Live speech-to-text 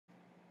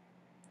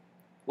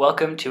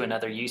Welcome to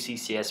another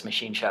UCCS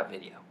machine shop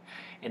video.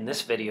 In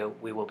this video,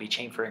 we will be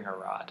chamfering a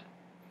rod.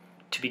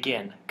 To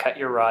begin, cut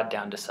your rod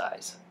down to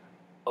size.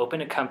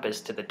 Open a compass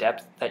to the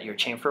depth that your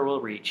chamfer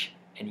will reach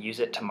and use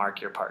it to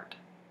mark your part.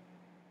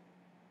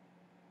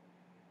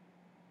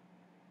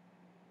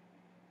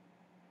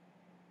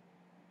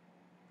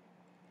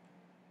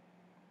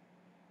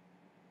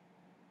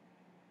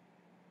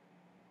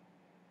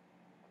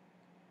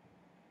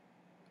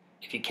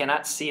 If you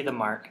cannot see the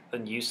mark,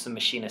 then use the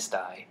machinist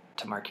eye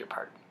to mark your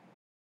part.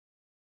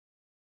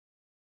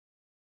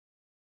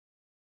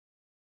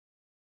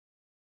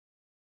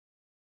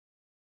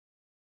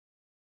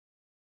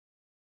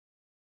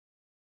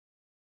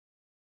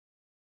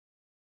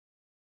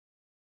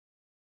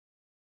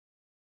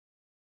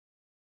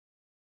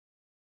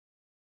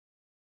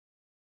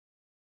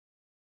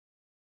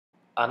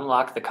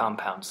 Unlock the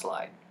compound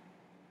slide.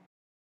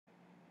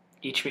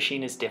 Each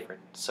machine is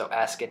different, so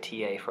ask a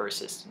TA for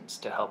assistance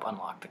to help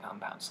unlock the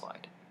compound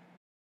slide.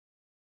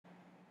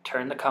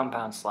 Turn the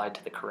compound slide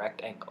to the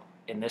correct angle.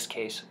 In this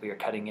case, we are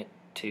cutting it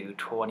to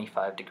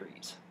 25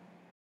 degrees.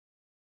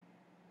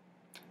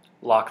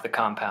 Lock the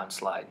compound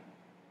slide.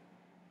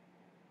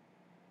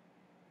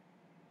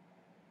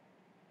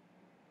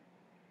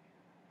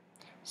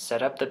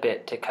 Set up the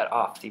bit to cut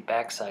off the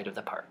back side of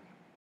the part.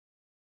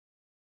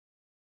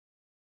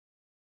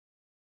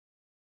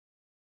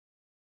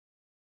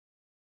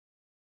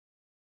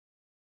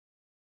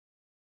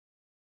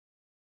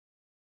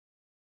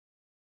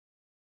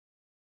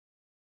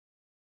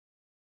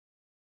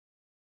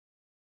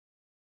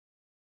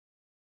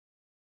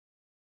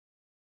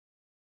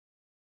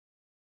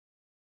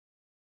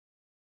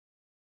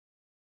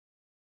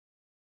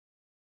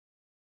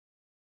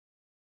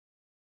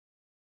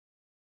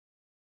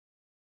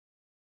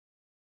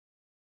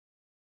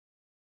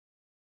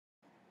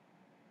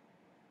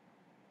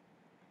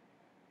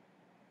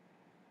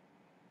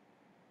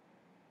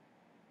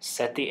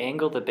 Set the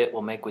angle the bit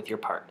will make with your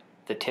part.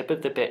 The tip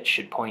of the bit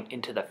should point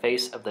into the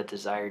face of the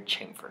desired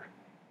chamfer.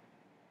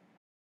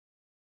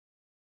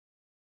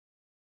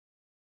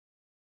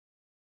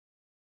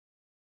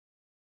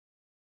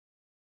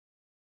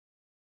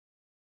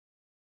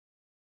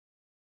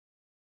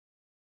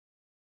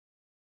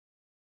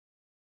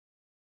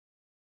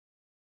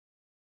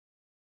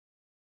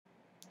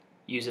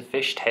 Use a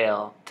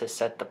fishtail to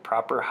set the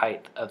proper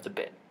height of the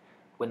bit.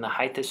 When the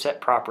height is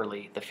set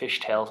properly, the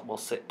fishtail will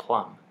sit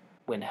plumb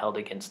when held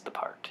against the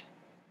part.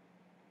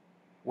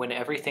 When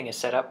everything is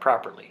set up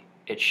properly,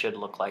 it should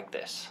look like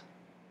this.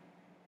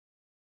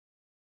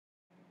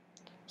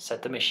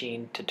 Set the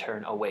machine to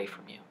turn away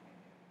from you,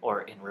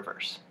 or in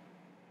reverse.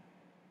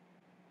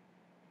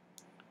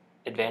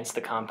 Advance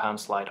the compound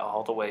slide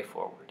all the way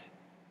forward.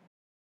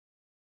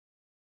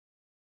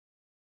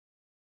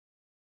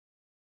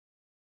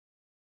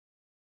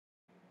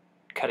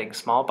 Cutting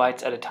small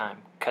bites at a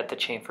time, cut the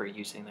chamfer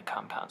using the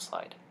compound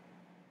slide.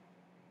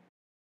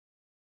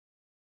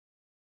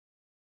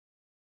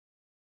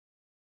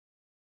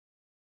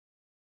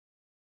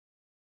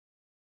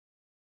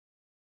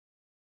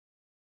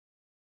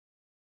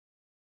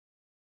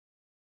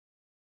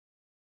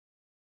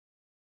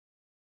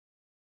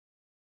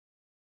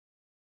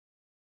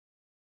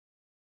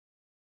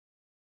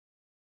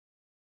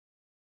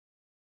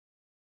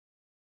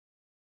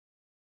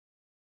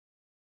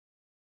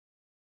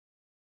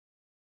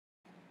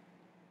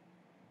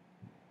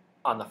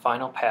 On the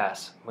final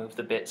pass, move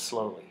the bit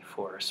slowly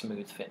for a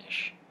smooth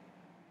finish.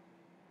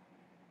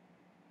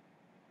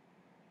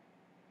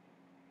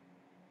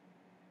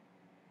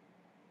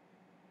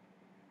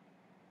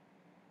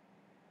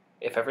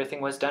 If everything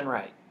was done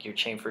right, your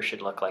chamfer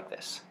should look like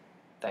this.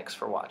 Thanks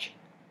for watching.